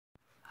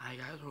Hi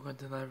guys, welcome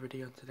to another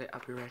video. Today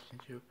I'll be reacting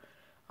to,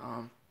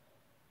 oh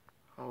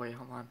wait,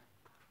 hold on.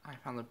 I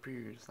found the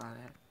preview, it's not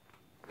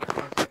it.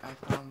 Okay, I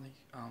found the,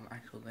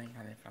 actual link,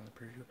 I didn't find the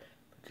preview,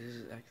 but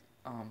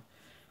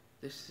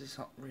this is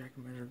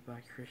recommended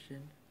by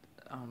Christian,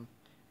 and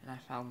I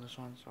found this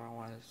one, so I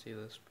wanted to see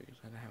this because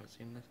I haven't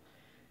seen this,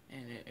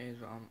 and it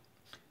is,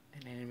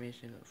 an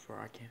animation for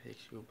I Can't Fix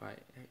You by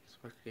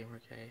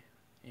xboxgamerk,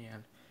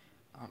 and,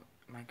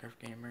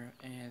 minecraftgamer,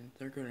 and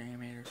they're good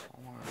animators, so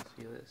I wanted to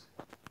see this.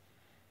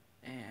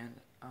 And,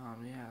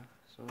 yeah,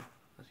 so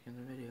let's get in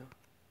the video.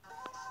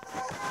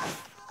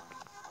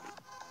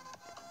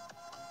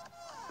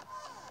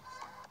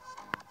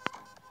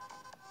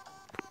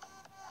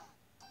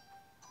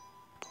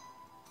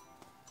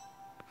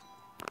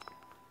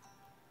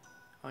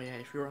 Oh yeah,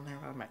 if you're wondering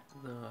about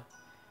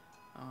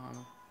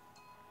oh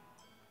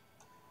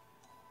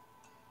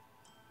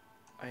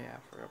yeah, I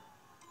forgot.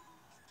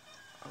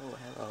 Oh,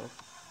 hello.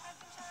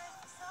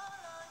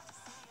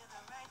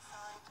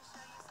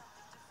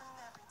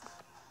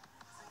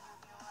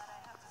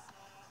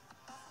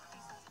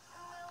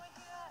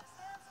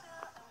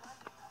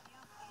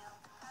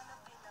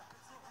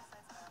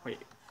 Wait.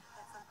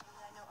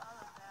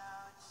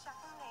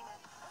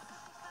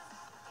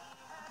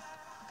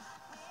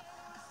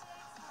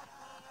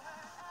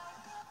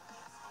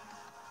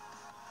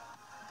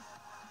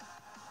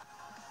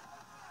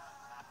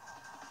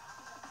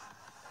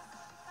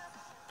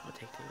 Don't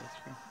take the ice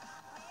cream.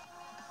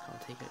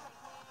 Don't take it.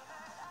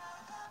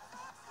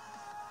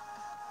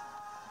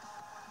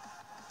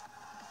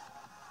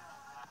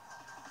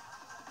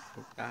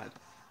 Oh god.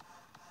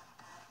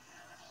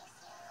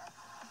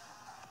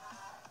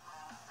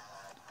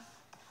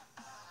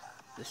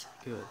 This is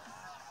good.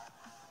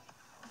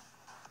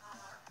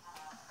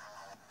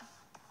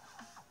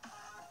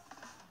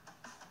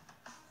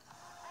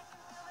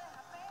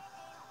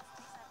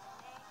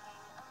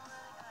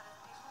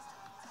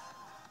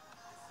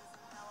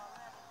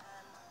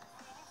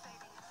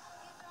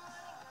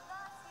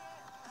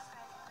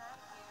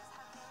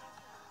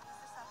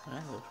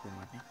 That looks for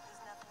money.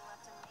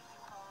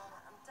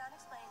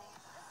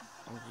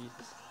 Oh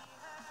Jesus.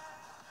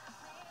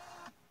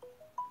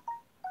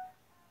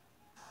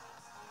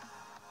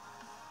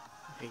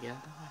 Okay, get out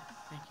of the way.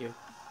 Thank you.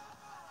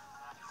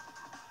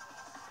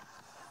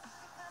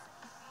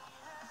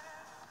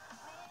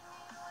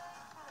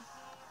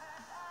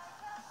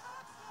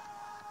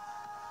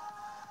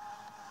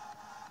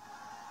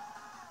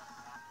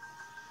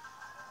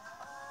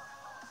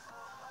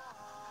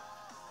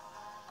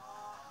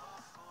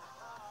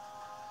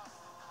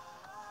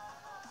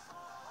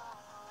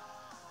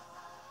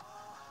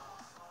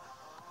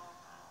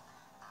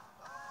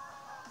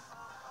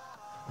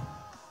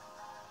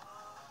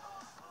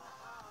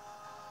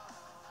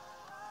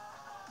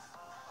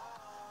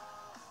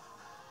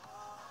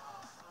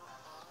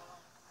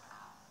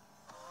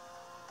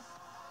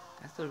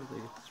 That's a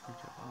really good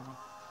screenshot. Oh.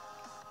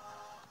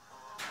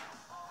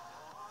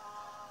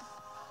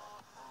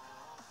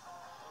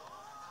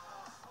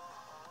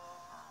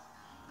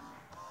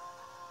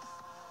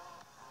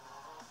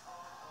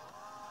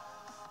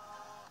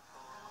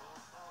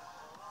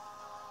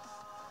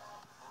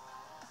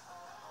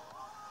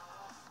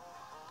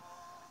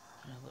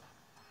 Hello.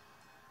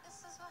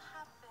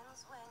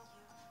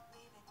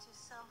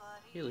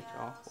 He looks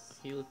awful.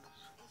 He looks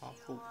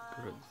awful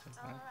good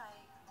sometimes.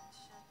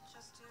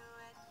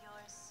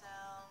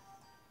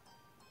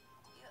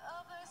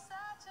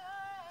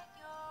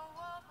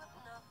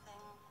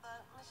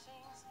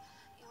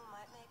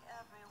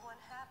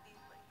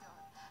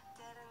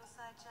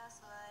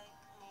 Just like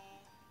me.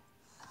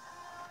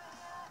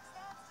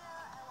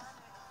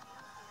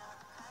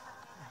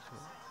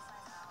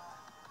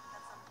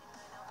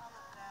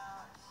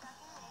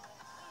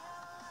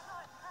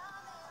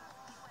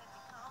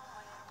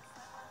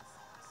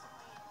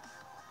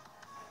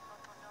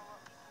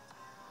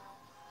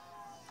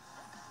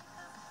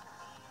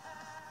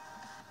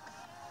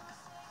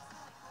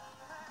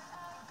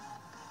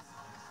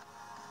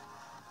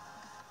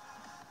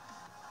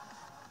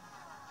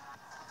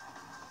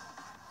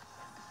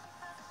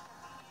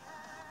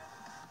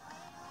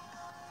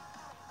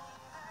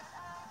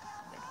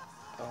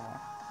 Oh.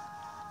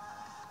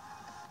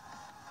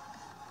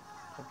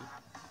 Puppy.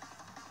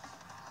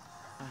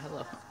 Oh,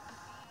 hello.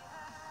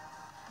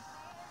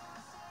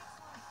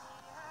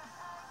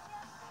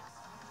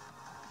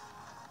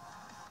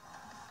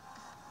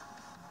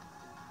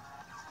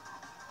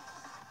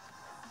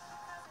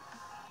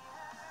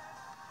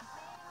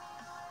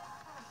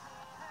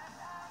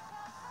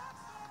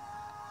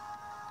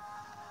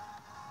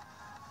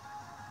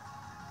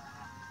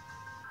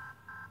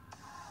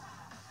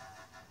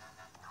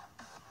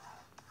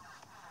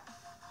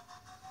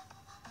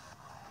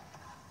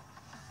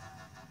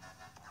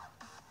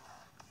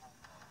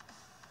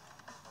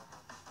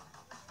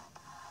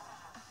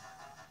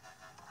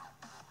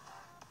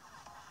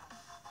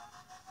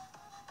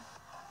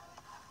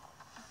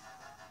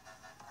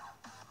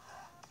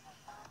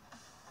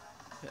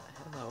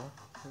 Hello,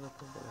 hello,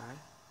 purple guy,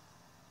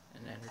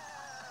 and then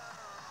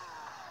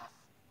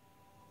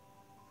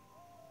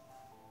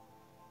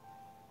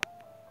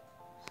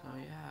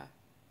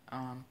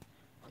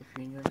If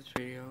you enjoyed this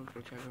video, go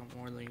check out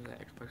more links at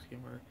Xbox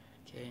Gamer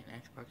K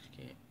and Xbox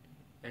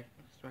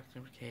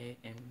Gamer K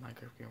and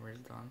Minecraft Gamer is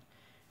done,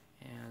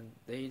 and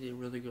they did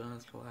really good on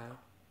this collab.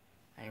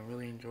 I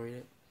really enjoyed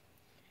it,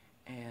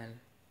 and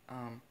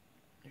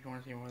if you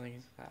want to see more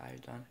things that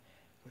I've done,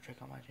 go check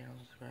out my channel,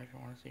 subscribe if you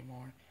want to see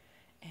more,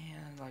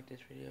 and like this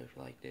video if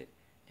you liked it,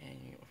 and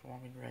if you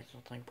want me to react to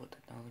something, put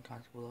that down in the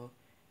comments below.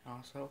 And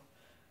also,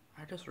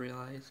 I just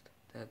realized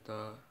that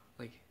the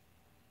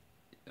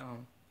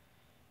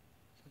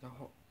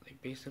whole,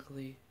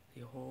 basically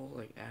the whole,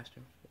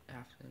 after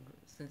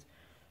since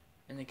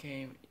in the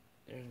game,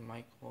 there's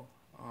Michael,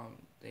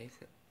 they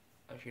said,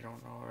 if you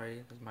don't know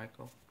already, there's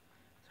Michael,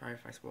 sorry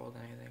if I spoiled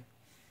anything,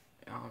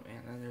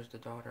 and then there's the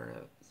daughter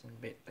that's in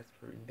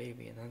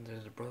baby, and then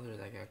there's the brother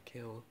that got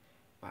killed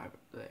by,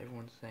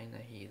 everyone's saying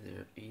that he's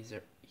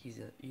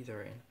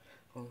either in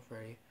Golden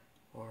Freddy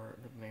or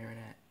the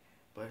Marionette,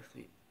 but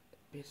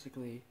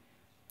basically,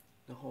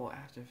 the whole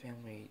Aston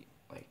family,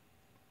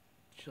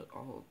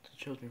 all the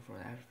children from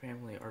the Aston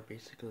family are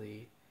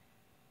basically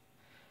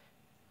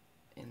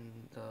in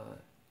the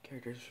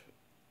characters,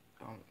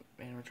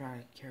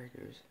 animatronic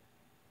characters.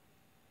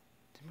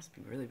 They must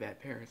be really bad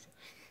parents.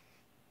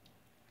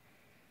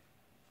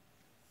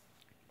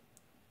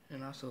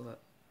 And also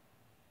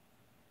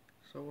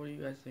so what do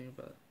you guys think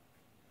about,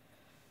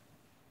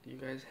 do you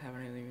guys have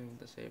anything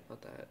to say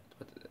about that?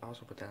 But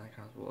also put that in the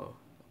comments below.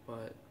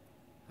 But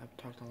I've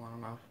talked long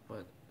enough,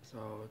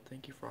 so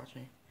thank you for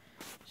watching.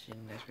 See you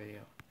in the next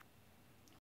video.